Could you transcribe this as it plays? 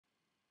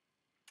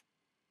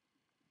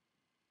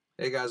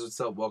Hey guys, what's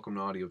up? Welcome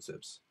to Audio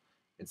Tips.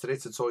 In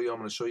today's tutorial, I'm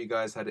going to show you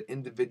guys how to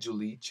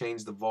individually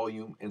change the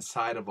volume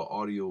inside of an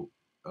audio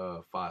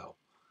file.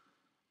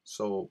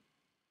 So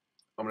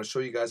I'm going to show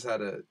you guys how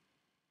to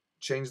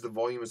change the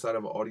volume inside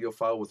of an audio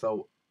file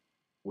without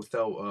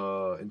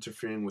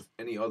interfering with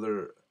any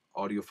other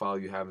audio file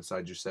you have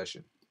inside your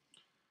session.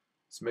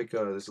 Let's make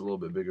this a little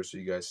bit bigger so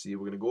you guys see.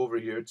 We're going to go over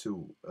here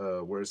to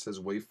where it says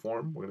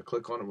waveform. We're going to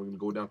click on it. We're going to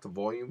go down to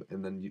volume,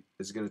 and then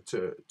it's going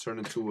to turn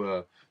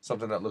into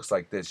something that looks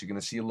like this. You're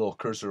going to see a little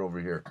cursor over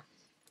here.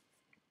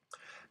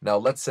 Now,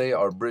 let's say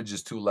our bridge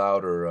is too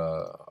loud, or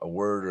a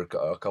word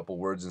or a couple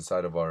words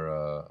inside of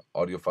our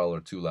audio file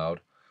are too loud.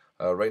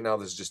 Right now,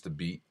 this is just a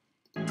beat.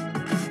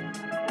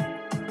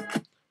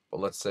 But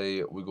let's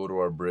say we go to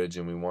our bridge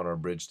and we want our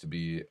bridge to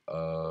be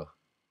a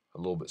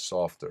little bit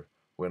softer.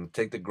 We're going to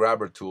take the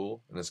grabber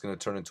tool, and it's going to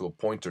turn into a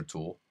pointer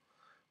tool.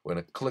 We're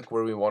going to click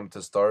where we want it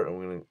to start,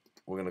 and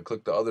we're going to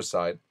click the other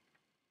side.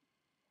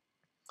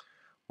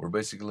 We're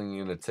basically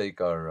going to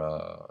take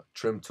our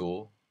trim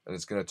tool, and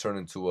it's going to turn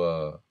into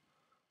a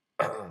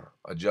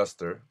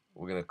adjuster.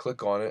 We're going to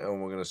click on it,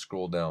 and we're going to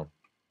scroll down,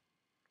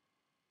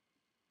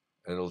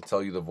 and it'll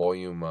tell you the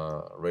volume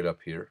right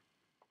up here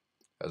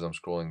as I'm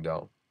scrolling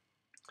down.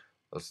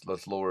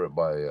 Let's lower it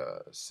by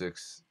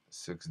 6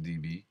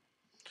 dB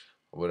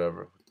or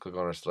whatever. Click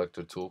on our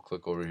selector tool,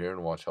 click over here,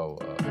 and watch how low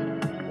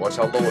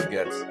it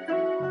gets.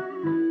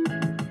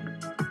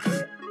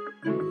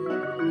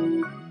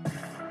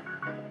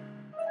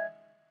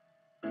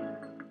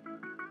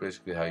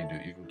 Basically how you do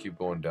it. You can keep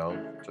going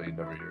down so you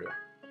never hear it,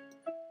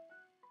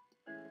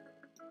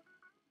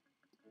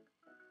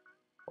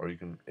 or you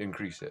can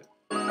increase it.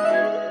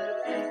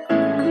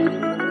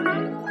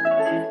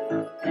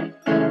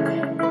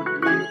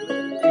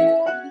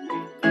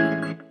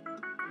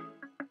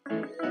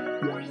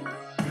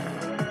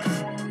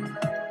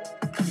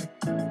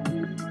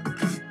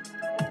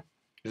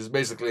 This is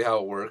basically how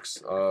it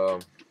works,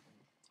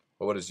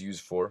 what it's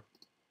used for.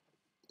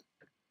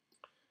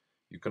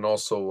 You can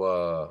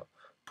also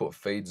put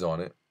fades on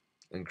it,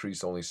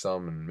 increase only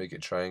some, and make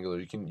it triangular.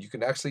 You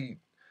can actually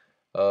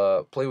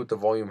play with the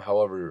volume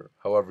however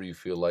you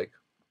feel like,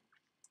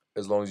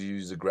 as long as you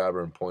use the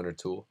grabber and pointer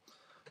tool.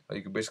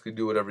 You can basically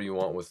do whatever you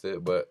want with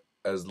it, but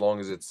as long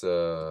as it's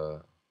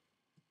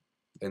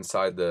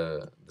inside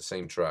the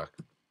same track.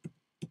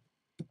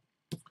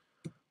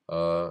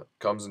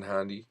 Comes in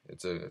handy.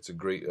 It's a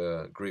great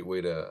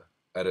way to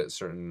edit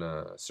certain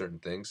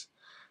things,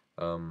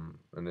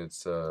 and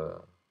it's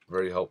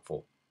very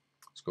helpful.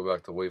 Let's go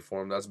back to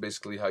waveform. That's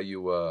basically how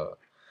you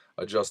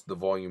adjust the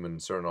volume in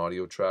certain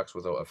audio tracks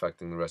without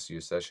affecting the rest of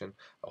your session.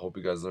 I hope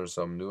you guys learned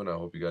something new, and I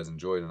hope you guys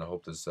enjoyed, and I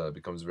hope this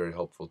becomes very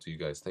helpful to you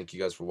guys. Thank you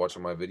guys for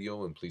watching my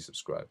video, and please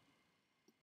subscribe.